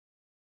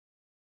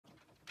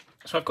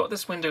So I've got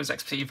this Windows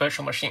XP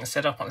virtual machine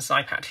set up on this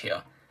iPad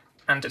here,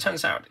 and it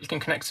turns out you can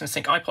connect and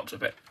sync iPods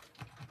with it.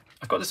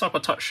 I've got this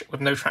iPod Touch with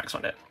no tracks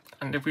on it,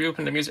 and if we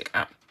open the music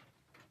app,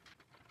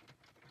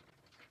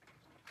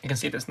 you can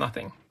see there's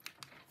nothing.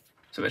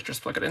 So let's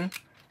just plug it in.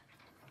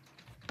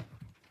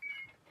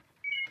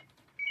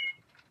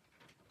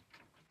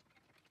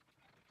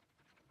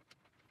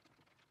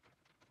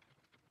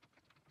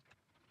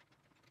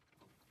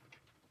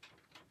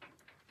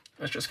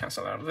 Let's just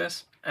cancel out of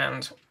this,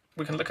 and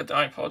we can look at the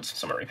iPod's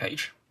summary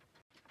page.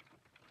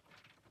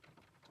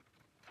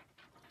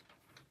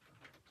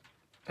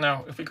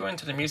 Now, if we go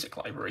into the music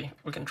library,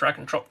 we can drag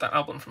and drop that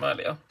album from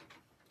earlier.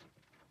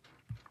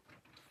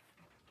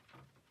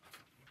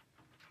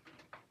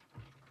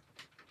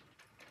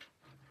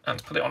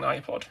 And put it on the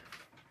iPod.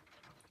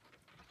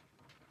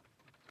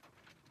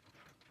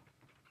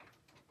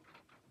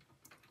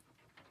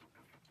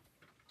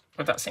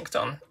 With that sync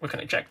done, we can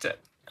eject it,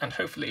 and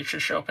hopefully it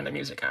should show up in the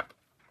music app.